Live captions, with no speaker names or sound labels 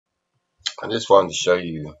I just wanted to show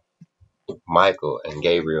you Michael and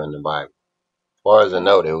Gabriel in the Bible. As far as I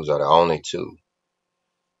know, those are the only two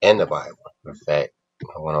in the Bible. In fact,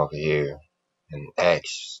 I went over here and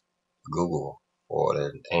asked Google for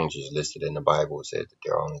the angels listed in the Bible. It said that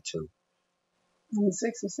there are only two. On the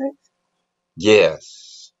 66?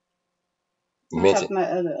 Yes. I'm talking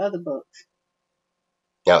about other books.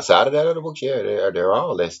 Outside of that other books, yeah, they're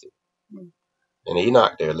all listed. In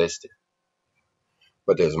Enoch, they're listed.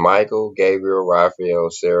 But there's Michael, Gabriel, Raphael,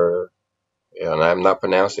 Sarah, and I'm not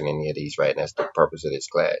pronouncing any of these right. That's the purpose of this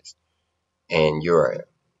class. And Uriel.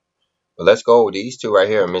 But let's go with these two right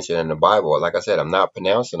here mentioned in the Bible. Like I said, I'm not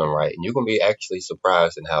pronouncing them right, and you're gonna be actually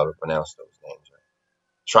surprised in how to pronounce those names right.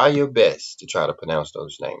 Try your best to try to pronounce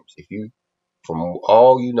those names. If you, from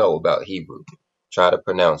all you know about Hebrew, try to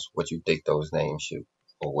pronounce what you think those names should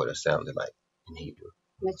or would have sounded like in Hebrew.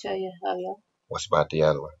 What's about the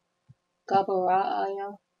other one?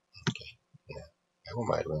 Gabrael. Okay, yeah, that one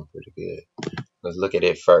might have been pretty good. Let's look at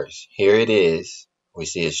it first. Here it is. We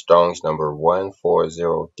see it's Strong's number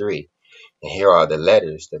 1403. And here are the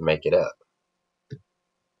letters that make it up.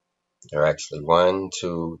 There are actually 1,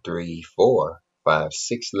 2, 3, 4, 5,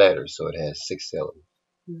 6 letters, so it has 6 syllables.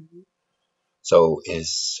 So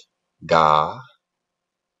it's Ga,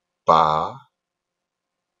 Ba,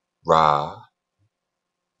 Ra,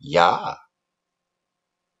 Ya,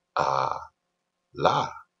 A,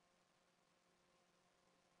 La.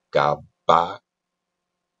 Ga, Ba,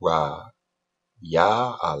 Ra,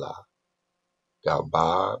 Ya, Allah. Ga,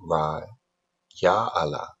 Ba, Ra, Ya,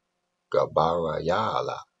 Allah. Ga, Ba, Ra, Ya,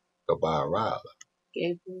 Allah. Ga, Ba, Ra, Allah.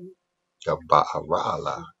 Ga, Ba, Ra,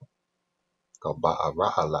 Allah. Ga, Ba, Ra,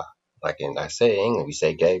 Allah. Like I say in English, we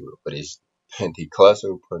say Gabriel, but it's the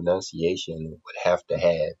closer pronunciation would have to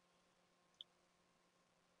have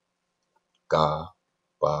Ga,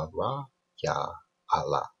 Ba, Ra, Ya,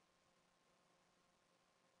 Allah.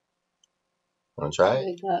 Want to try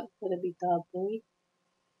it? Would it be Gabrael?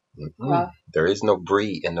 There is no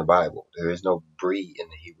Bree in the Bible. There is no Bree in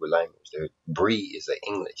the Hebrew language. Bree is an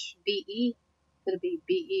English. B-E? Would it be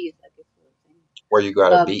B-E? I guess what I'm saying. Where you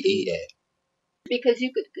got a B-E at? Because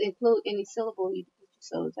you could include any syllable you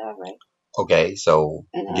so is that right? Okay, so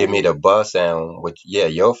give me the B sound, which, yeah,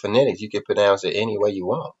 your phonetics, you can pronounce it any way you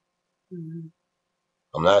want.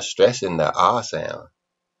 I'm not stressing the A sound.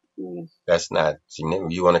 That's not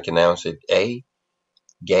significant. You want to pronounce it A,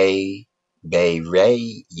 gay, bay,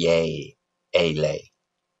 ray, yay, a lay.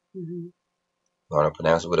 You want to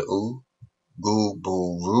pronounce it with a U? Goo,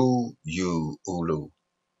 boo, roo, you, ulu.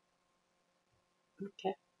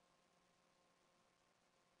 Okay.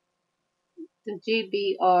 The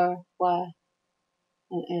G-B-R-Y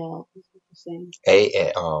and L is what you're saying.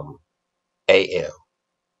 A-L.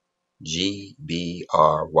 G-B-R-Y-A-L.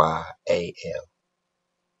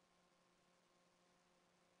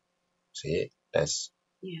 See it? That's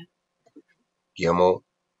Gimel,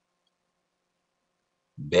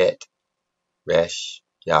 Bet, Resh,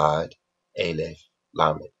 Yod, Aleph,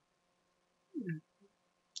 Lamed. You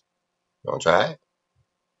want to try it?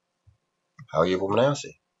 How you gonna pronounce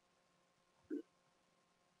it?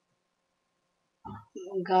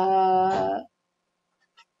 Ga,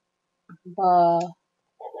 Ba,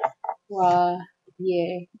 Ra,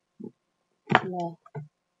 Ye, La.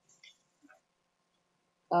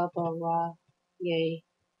 Ga, Ba, Ra, Ye.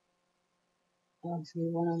 Oh, see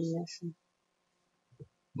what I'm missing.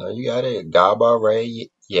 No, you got it. Gaba, Ray,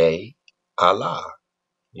 Yay, Allah.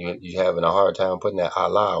 You're having a hard time putting that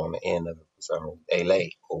Allah on the end of it for some reason. Ele,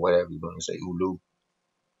 or whatever you want to say, Ulu.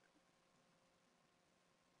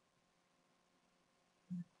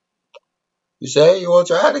 You say you want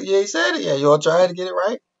to try it? Yeah, you said it. Yeah, you want to try to get it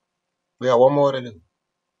right? We got one more to do.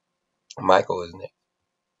 Michael is next.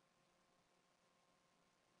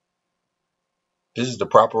 This is the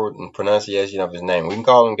proper pronunciation of his name. We can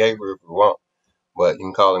call him Gabriel if we want, but you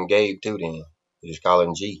can call him Gabe too then. You just call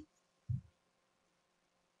him G.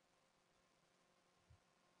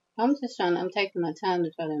 I'm taking my time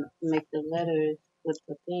to try to make the letters with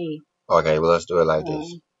the thing. Okay, well, let's do it like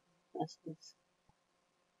this. That's this.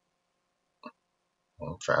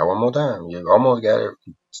 I'll try one more time. You almost got it.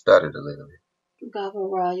 You stuttered a little bit.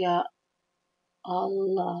 Gabrael, Ya,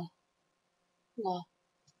 Allah. La.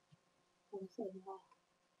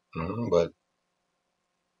 But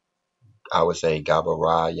I would say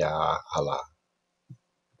Gabrael, Ya, Allah.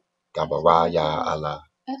 Gabrael, Ya, Allah.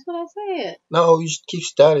 That's what I said. No, you keep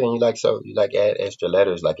stuttering. You like add extra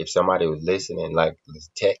letters. Like if somebody was listening, like this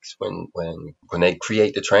text, when they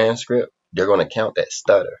create the transcript, they're gonna count that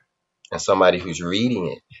stutter, and somebody who's reading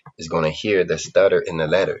it is gonna hear the stutter in the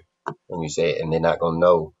letter when you say it, and they're not gonna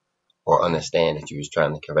know or understand that you was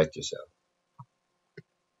trying to correct yourself.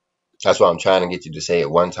 That's why I'm trying to get you to say it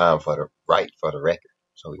one time for the record,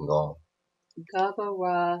 so we can go on.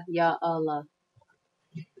 Gabrael, Ya Allah.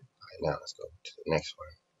 Right, now let's go to the next one.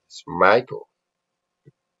 It's Michael.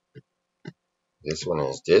 This one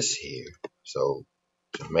is this here. So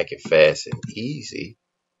to make it fast and easy,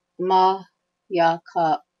 Ma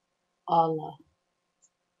Yaka Allah.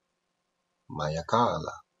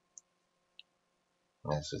 Mayakala.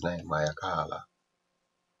 That's his name, Mayakala.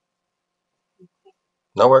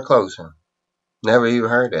 Nowhere close, huh? Never even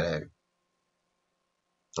heard that, have you?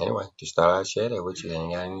 Anyway, just thought I'd share that with you.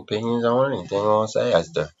 Ain't got any opinions on it, anything I want to say?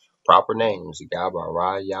 That's the proper names,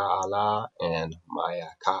 Gabrael, Ya Allah, and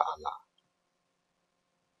Mayakala.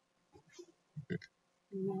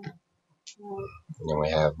 No, no. And then we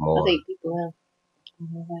have I more. think people have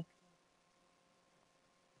like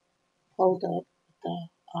hold up the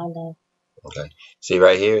Allah. Okay. See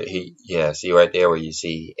right here, see right there where you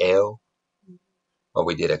see L? Well,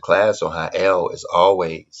 we did a class on how L is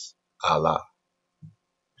always Allah.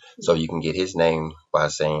 So you can get his name by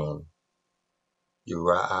saying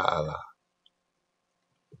Uriel.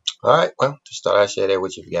 Alright, well, just thought I'd share that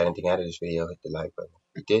with you. If you got anything out of this video, hit the like button.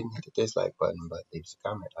 If you didn't, hit the dislike button, but leave us a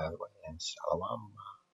comment either way. And shalom.